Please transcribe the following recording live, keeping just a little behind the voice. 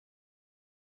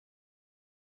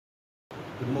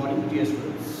Good morning, dear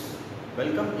students.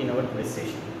 Welcome in our today's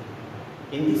session.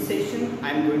 In this session,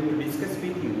 I am going to discuss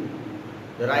with you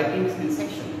the writing skill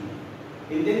section.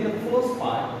 And then the first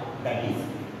part, that is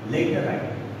letter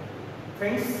writing.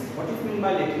 Friends, what is meant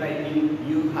by letter writing?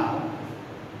 You have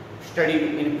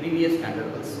studied in a previous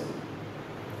standard also.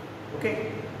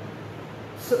 Okay.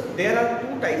 So there are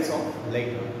two types of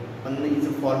letter. One is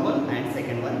a formal and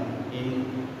second one in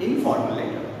informal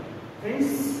letter.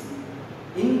 Friends,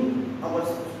 in our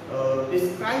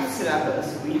prescribed syllabus,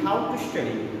 we have to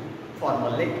study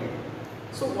formal letter.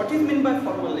 So what is meant by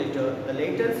formal letter? The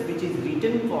letters which is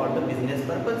written for the business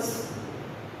purpose,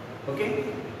 okay,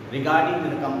 regarding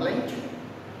the complaint,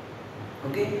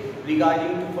 okay,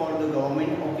 regarding for the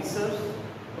government officers,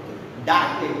 okay,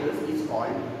 that letters is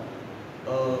called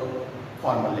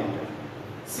formal letter.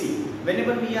 See,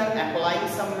 whenever we are applying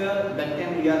somewhere, that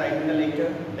time we are writing a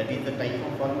letter, that is the type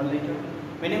of formal letter.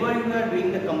 Whenever you are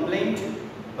doing the complaint,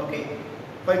 okay,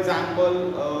 for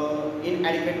example,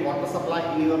 inadequate water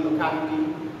supply in your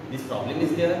locality, this problem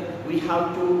is there, we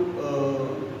have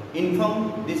to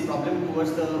inform this problem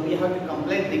towards the, we have to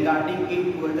complain regarding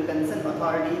it towards the concerned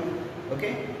authority,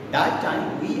 okay, that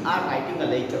time we are writing a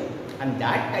letter, and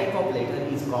that type of letter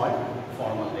is called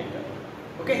formal letter.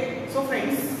 Okay, so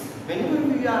friends, whenever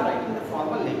we are writing the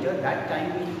formal letter, that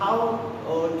time we have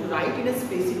to write in a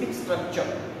specific structure.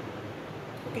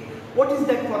 Okay, what is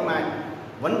that format?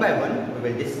 One by one we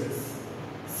will discuss.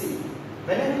 See,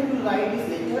 whenever you write this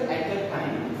letter at that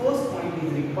time, first point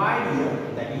is required here,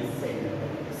 that is sender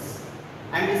address.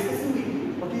 I am discussing with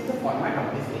you what is the format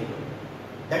of this letter.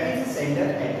 That is sender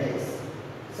address.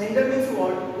 Sender means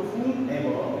what? To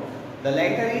whomever the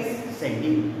letter is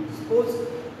sending. Suppose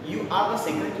you are the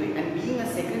secretary, and being a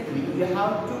secretary, you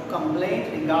have to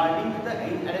complain regarding the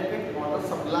inadequate water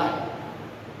supply.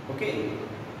 Okay,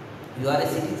 you are a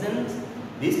citizen.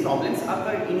 These problems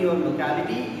occur in your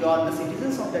locality. You are the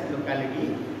citizens of that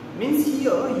locality. Means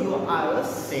here you are a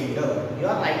sender. You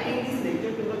are writing this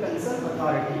letter to the concerned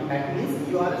authority. That means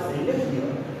you are a sender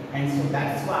here, and so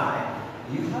that's why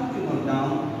you have to note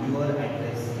down your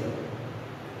address here.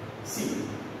 See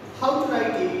how to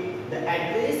write it. The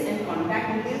address and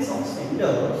contact details of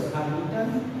senders are written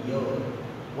here.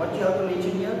 What you have to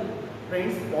mention here?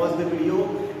 Friends, pause the video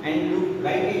and look,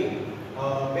 write it.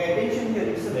 Pay attention here.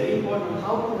 It's very important.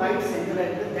 How to write sender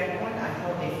address? That point I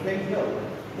have explained here.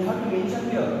 You have to mention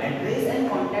here address and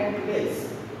contact details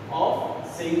of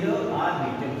sender are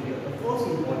written here. The first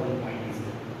important point is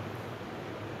here.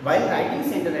 While writing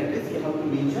sender address, you have to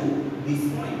mention this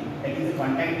point. That is the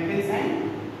contact details and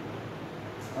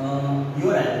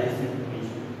your address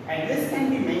information. Address can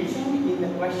be mentioned in the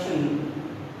question,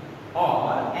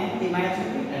 or an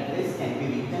imaginary address can be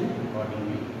written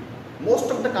accordingly. Most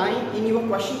of the time in your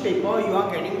question paper you are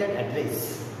getting that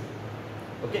address.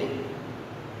 Okay,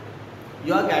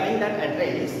 you are getting that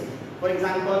address. For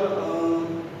example,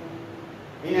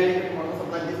 inadequate water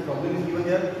supply, this problem is given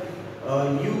here.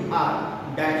 You are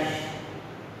dash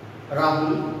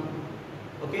Rahul.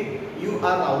 Okay, you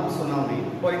are Rahul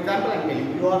Sonawne. For example, I am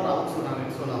telling you are Rahul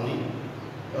Sonawne.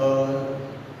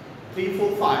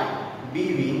 345 B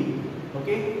Wing.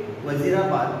 Okay,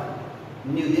 Wazirabad,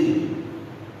 New Delhi.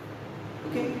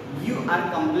 Okay, you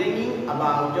are complaining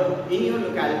about in your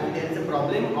locality there is a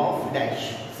problem of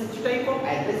dash. Such type of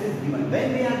address is given.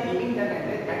 When we are giving that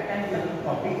address, that time you have to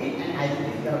copy it and as it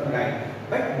is you have to write.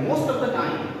 But most of the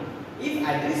time, if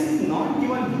address is not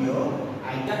given here,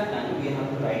 at that time we have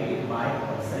to write it by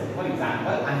ourselves. For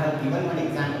example, I have given one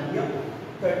example here.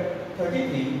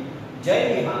 33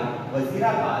 Jai Vihar,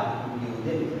 Wazirabad, New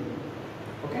Delhi.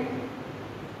 Okay.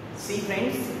 See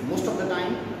friends, most of the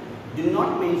time do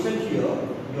not mention here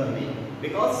your name,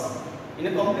 because in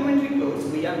a complimentary clause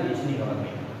we are mentioning our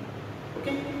name.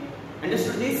 Okay.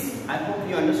 Understood this? I hope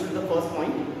you understood the first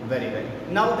point very well.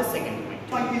 Now the second point.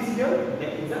 Point is here,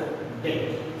 that is a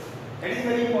date. That is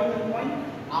very important point.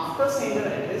 After sender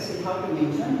address, you have to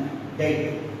mention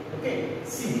date. Okay,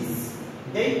 see this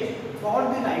date. For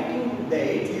the writing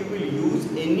date, you will use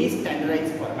any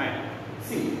standardized format.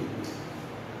 See,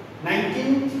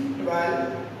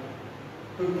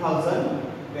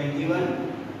 19/12/2021.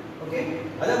 Okay,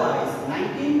 otherwise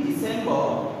 19 December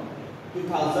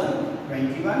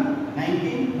 2021,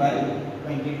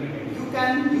 19/12/2020. You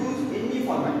can use any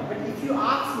format, but if you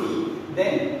ask me,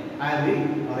 then I will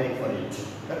write for it.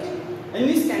 Okay.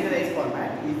 Any standardized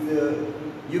format is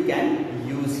you can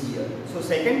use here. So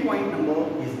second point number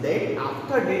is date.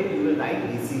 After date you will write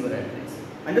receiver address.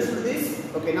 Understood this?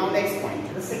 Okay, now next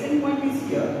point. The second point is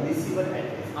here receiver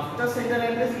address. After sender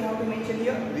address you have to mention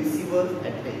here receiver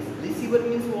address. Receiver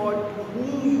means what? To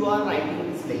whom you are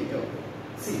writing this letter.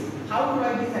 See, how to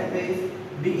write this address?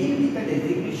 Begin with the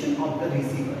designation of the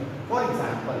receiver. For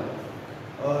example,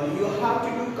 you have to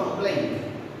do complaint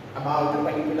about a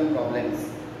particular problems,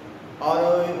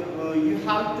 or you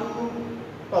have to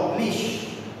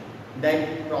publish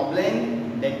that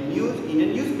problem, that news in a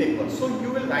newspaper. So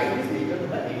you will write this letter to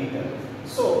the editor.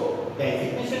 So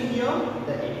designation here,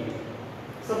 the editor.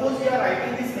 Suppose you are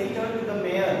writing this letter to the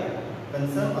mayor,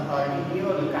 concerned authority in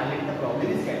your locality, the problem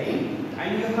is getting,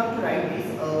 and you have to write this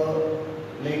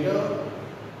letter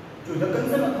to the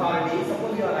concerned authority.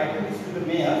 Suppose you are writing this to the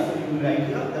mayor, so you will write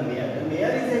here the mayor. The mayor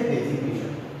is a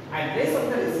designation. Address of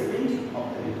the recipient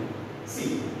of the letter.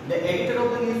 See, the editor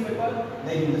of the newspaper,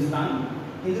 the Hindustan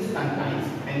Times,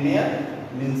 and mayor,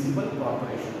 municipal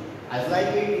corporation. As like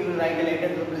it, you will write a letter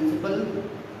to the principal,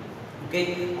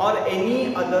 okay, or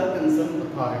any other concerned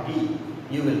authority.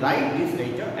 You will write this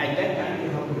letter. At that time, you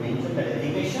have to mention the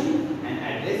designation and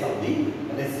address of the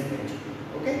recipient.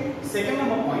 Okay. Second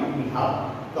number point we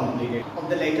have completed of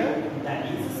the letter, that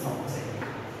is subject.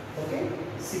 Okay.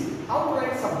 See how to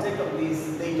write subject of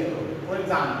this letter. For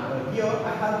example, here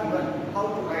I have given how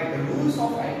to write the rules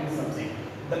of writing subject.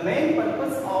 The main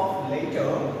purpose of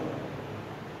letter.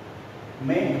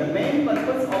 The main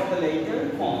purpose of the letter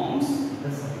forms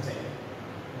the subject.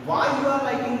 Why you are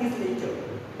writing this letter?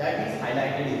 That is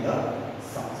highlighted in the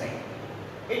subject.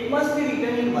 It must be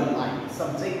written in one line.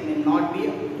 Subject may not be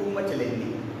too much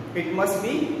lengthy. It must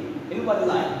be in one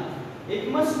line. It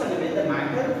must convey the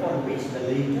matter for which the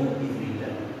letter is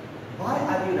written. Why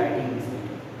are you writing this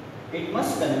letter? It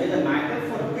must convey the matter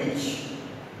for which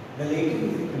the letter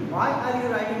is written. Why are you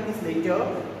writing this letter?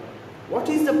 What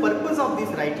is the purpose of this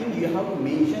writing? You have to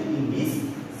mention in this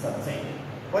subject.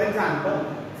 For example,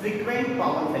 frequent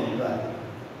power failure.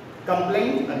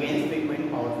 Complaint against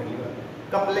frequent power failure.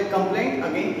 Complaint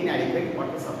against inadequate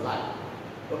water supply.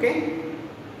 Okay?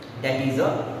 That is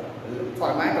a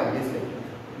format of this letter.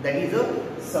 That is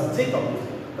a subject of this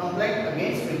letter. Complaint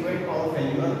against frequent power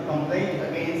failure. Complaint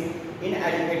against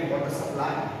inadequate water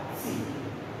supply. C.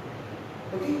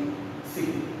 Okay?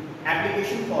 C.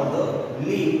 Application for the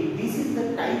leave. This is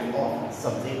the type of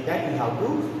subject that you have to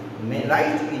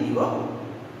write in your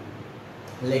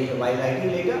letter. While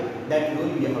writing letter, that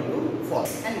rule you have to follow.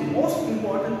 And most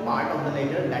important part of the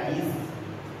letter, that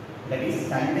is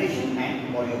salutation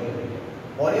and body of the letter.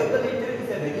 Body of the letter is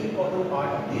a very important part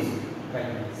of this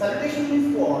writing. Salutation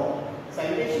means what?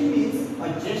 Salutation means a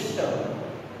gesture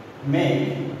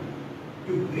made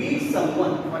to greet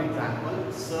someone. For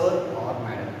example, sir or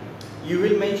madam. You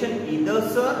will mention either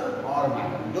sir or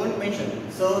madam. Don't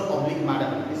mention sir oblique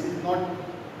madam. This is not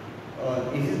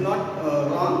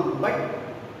wrong, but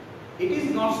it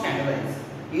is not standardized.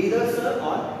 Either sir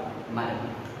or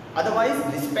madam.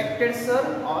 Otherwise, respected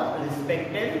sir or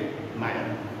respected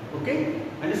madam. Okay?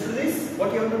 Understood this?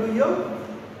 What you have to do here?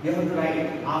 You have to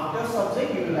write after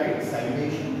subject. You will write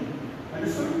salutation.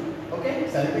 Understood? Okay?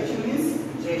 Salutation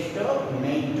means gesture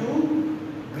made to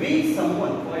greet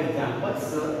someone. For example,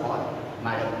 sir or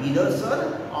madam. Either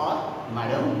sir or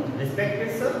madam.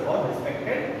 Respected sir or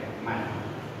respected madam.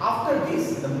 After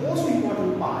this, the most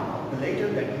important part of the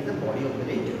letter, that is the body of the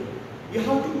letter. You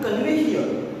have to convey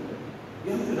here.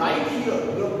 You have to write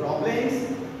here your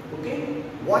problems. Okay?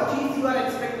 What is your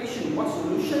expectation? What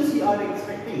solutions you are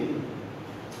expecting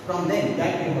from them?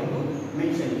 That you have to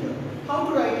mention here. How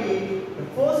to write it? The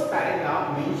first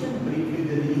paragraph mention briefly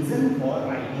the reason for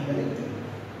writing the letter.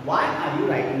 Why are you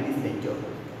writing this letter?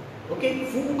 Okay?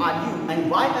 Who are you and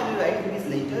why are you writing this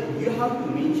letter? You have to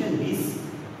mention this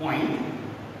point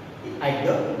at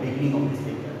the beginning of this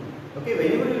letter. Okay,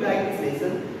 whenever you write this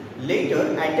lesson,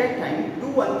 later at that time, do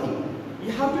one thing.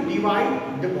 You have to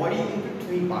divide the body into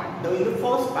three parts. In the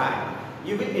first part,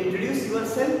 you will introduce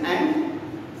yourself and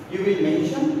you will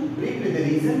mention briefly the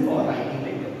reason for writing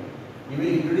letter. You will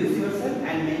introduce yourself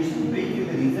and mention briefly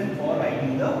the reason for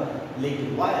writing the letter.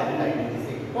 Why are you writing this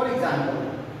letter? For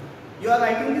example, you are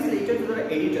writing this letter to the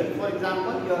editor. For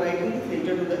example, you are writing this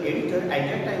letter to the editor. At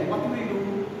that time, what you will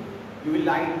do? You will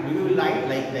write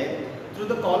like that. Through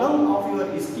the column of your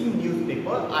esteemed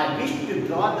newspaper, I wish to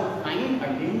draw the kind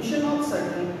attention of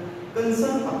certain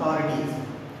concerned authorities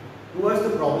towards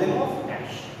the problem of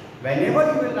dash.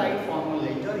 Whenever you will write formal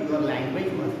letter, your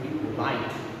language must be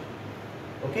polite.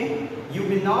 Okay? You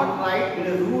will not write in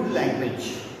a rude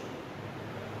language.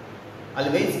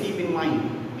 Always keep in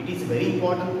mind, it is a very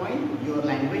important point. Your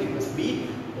language must be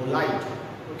polite.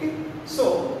 Okay?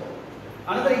 So,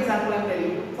 another example I am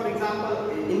telling you. For example,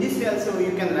 in this way also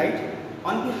you can write,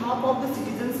 on behalf of the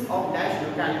citizens of dash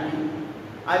locality,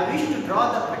 I wish to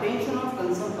draw the attention of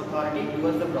concerned authority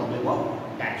towards the problem of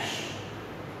dash.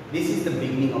 This is the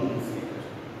beginning of this letter.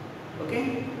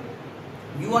 Okay,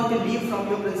 you want to leave from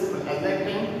your principal. At that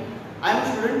time, I am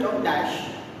a student of dash.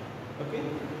 Okay,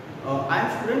 I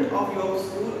am student of your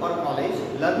school or college,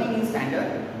 learning in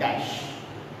standard dash.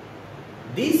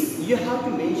 This you have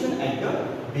to mention at the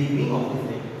beginning of this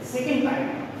letter. Second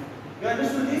paragraph. You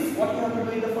understood this? What you have to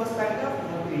do in the first paragraph? You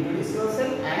have to introduce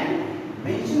yourself and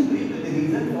mention briefly the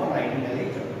reason for writing the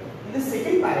letter. In the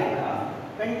second paragraph,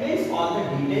 contains all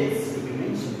the details to be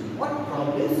mentioned. What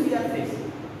problems we are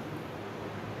facing?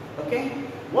 Okay?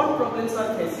 What problems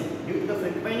are facing due to the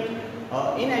frequent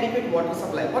inadequate water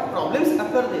supply? What problems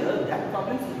occur there? That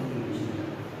problems will be mentioned.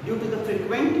 Due to the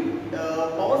frequent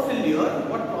power failure,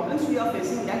 what problems we are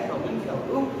facing? That problems you have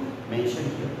to mention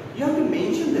here. You have to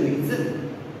mention the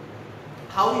reason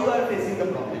how you are facing the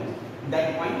problem.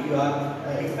 That point you are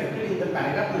expected in the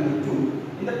paragraph number 2.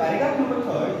 In the paragraph number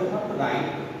 3, you have to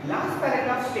write last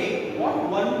paragraph state what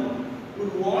one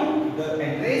would want the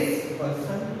addressed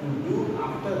person to do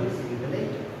after receiving the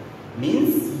letter.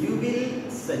 Means you will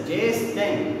suggest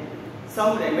them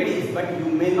some remedies, but you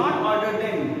may not order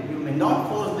them, you may not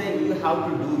force them, you have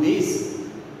to do this.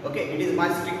 Okay, it is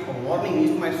my strict warning, it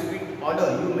is my strict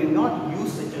order. You may not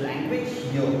use such a language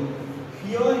here.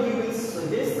 Here you will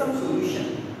suggest some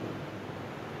solution,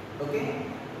 okay,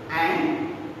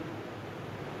 and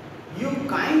you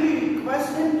kindly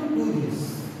request them to do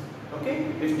this, okay.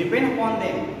 It depends upon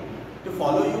them to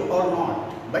follow you or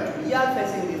not. But we are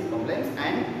facing these problems,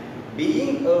 and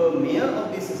being a mayor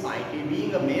of this society,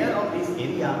 being a mayor of this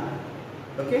area,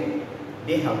 okay,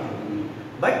 they have to do it.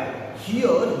 But here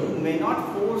you may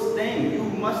not force them. You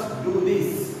must do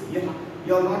this.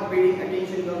 You are not paying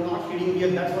attention, you are not hearing here,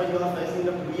 that's why we are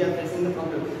facing the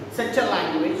problem. Such a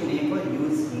language never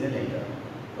used in the letter.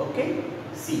 Okay?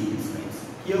 See this means.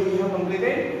 Here we have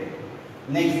completed.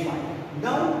 Next point.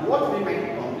 Now what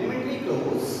remains? Complementary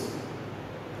clause.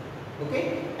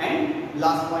 Okay? And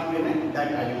last point remains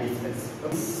that I will discuss.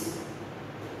 This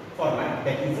format,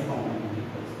 that is a complementary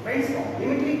clause. Friends,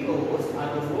 complementary clause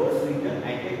are the words written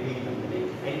at the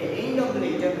end of the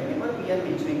letter whenever we are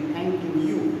mentioning thanking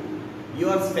you. You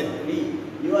are specially,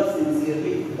 you are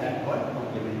sincerely, that word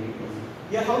complementary clause.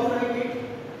 Here how to write it?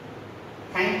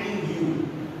 Thanking you.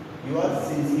 You are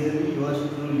sincerely, you are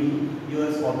truly, you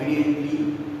are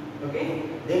obediently. Okay?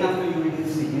 Then after you will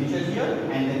use signature here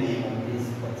and the name of this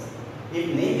person.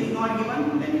 If name is not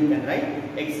given, then you can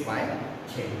write expired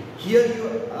check. Here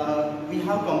we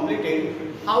have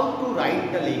completed how to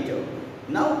write the letter.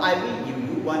 Now I will give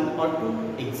you one or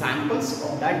two examples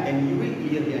of that, then you will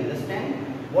clearly understand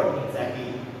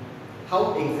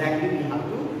how exactly we have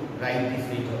to write this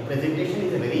letter. Presentation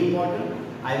is very important.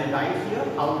 I will write here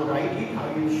how to write it,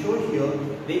 how you will show here,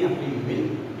 then after you will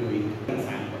do it.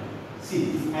 Example. See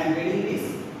this, I am reading this.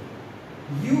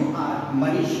 You are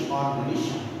Manish or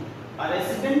Manisha, a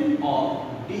resident of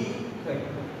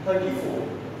D34,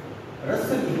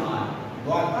 Rasavihar,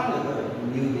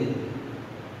 Dwarka, New Delhi.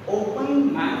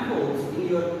 Open manholes in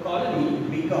your colony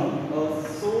become a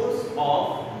source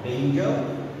of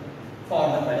danger for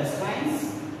the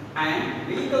pedestrians, and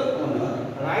vehicle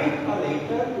owner write a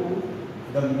letter to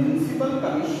the municipal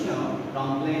commissioner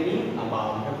complaining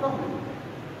about the problem.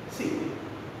 See,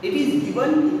 it is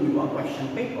given in your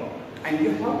question paper and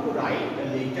you have to write a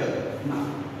letter. Now,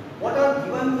 what are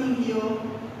given thing here?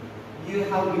 You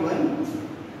have given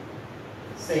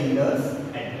sender's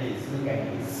address. Look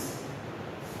at this.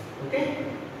 Okay?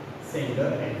 Sender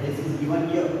address is given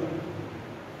here.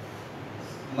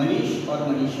 Manish or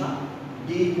Manisha,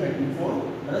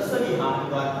 D34, Rasavihar,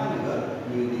 Dwarka Nagar,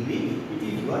 New Delhi. It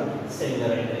is your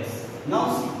sender address.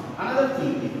 Now see, another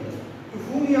thing is here. To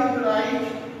whom you have to write?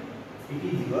 It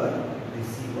is your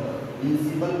receiver,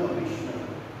 municipal commissioner.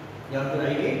 You have to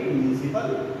write it to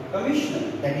municipal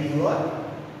commissioner. That is your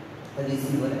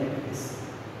receiver address.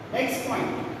 Next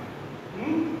point.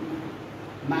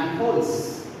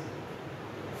 Manholes.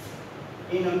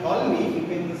 In a colony, it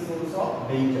can be the source of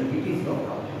danger. It is no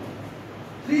problem.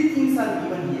 Three things are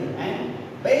given here, and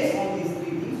based on these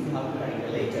three things, we have to write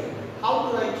a letter. How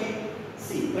to write it?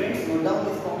 See, friends, note down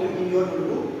this problem in your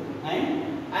notebook,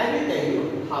 and I will tell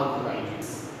you how to write it.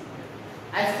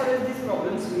 As far as these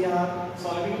problems we are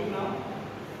solving it now,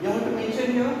 you have to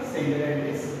mention here sender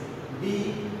address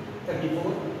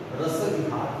D34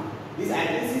 Rasavihar. This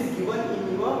address is given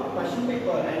in your question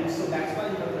paper, and so that's why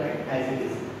you have to write as it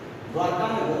is. Dwarka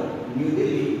Nagar, New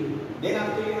Delhi. Then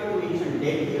after you have to mention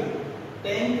date here,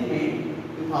 10th May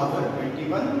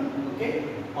 2021, okay,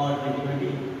 or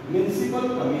 2020. Municipal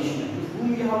Commissioner.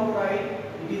 Whom you have to write?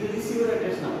 It is a receiver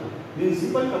address now.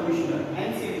 Municipal Commissioner,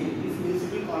 NCD, is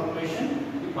Municipal Corporation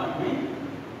Department,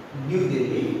 New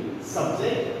Delhi.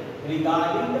 Subject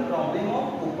regarding the problem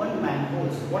of open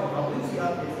manholes. What problems you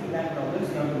are facing, that problems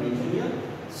you have to mention here.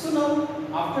 So now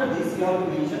after this you have to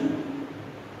mention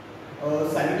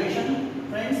salutation.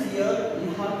 Friends, here you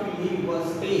have to leave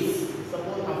a space.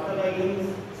 Suppose after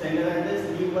writing sender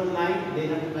address, leave one line, then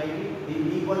have to write it. Then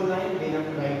leave one line, then have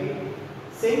to write it.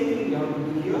 Same thing you have to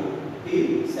do here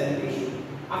till salutation.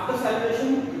 After salutation,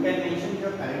 you can mention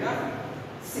your paragraph.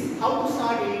 See how to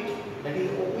start it. That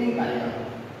is opening paragraph.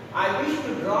 I wish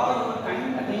to draw your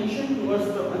kind attention towards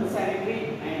the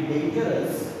unsanitary and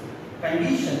dangerous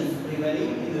conditions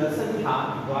prevailing in Rasa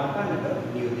Vihar, Dwarka Nagar,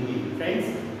 New Delhi.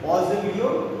 Friends, pause the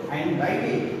video and write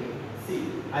it. See,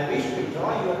 I wish to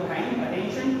draw your kind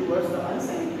attention towards the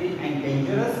unsanitary and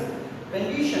dangerous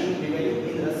condition prevailing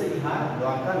in Rasa Vihar,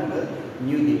 Dwarka Nagar,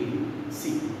 New Delhi.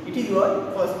 See, it is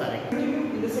your first paragraph.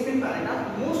 In the second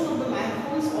paragraph, most of the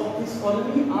manholes of this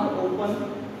colony are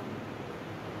open,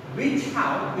 which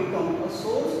have become a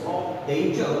source of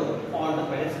danger for the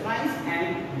pedestrians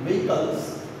and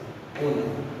vehicles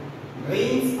owner.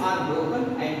 Drains are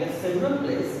broken at several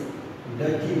places.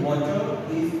 Dirty water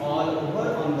is all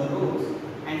over on the roads,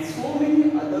 and so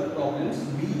many other problems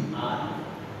we are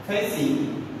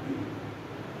facing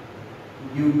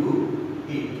due to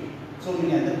it. So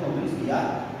many other problems we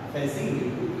are facing due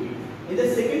to it. In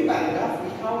the second paragraph, we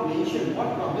have mentioned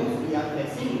what problems we are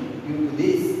facing due to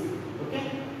this.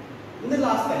 Okay. In the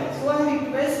last paragraph, so I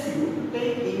request you to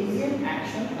take immediate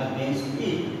action against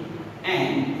it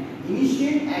and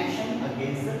initiate action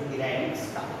against the erratic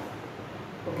staff.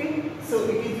 Okay, so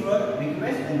it is your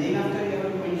request, and then after you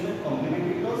have to mention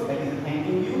complimentary clause, that is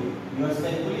thanking you, yours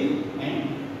faithfully, and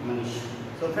Manish.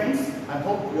 So friends, I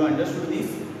hope you understood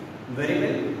this very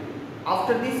well.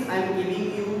 After this, I am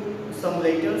giving you some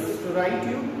letters to write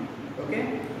you.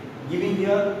 Okay, giving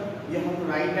here, you have to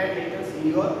write that letters in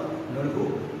your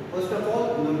notebook. First of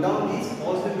all, note down this,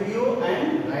 pause the video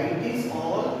and write this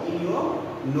all in your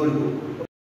notebook.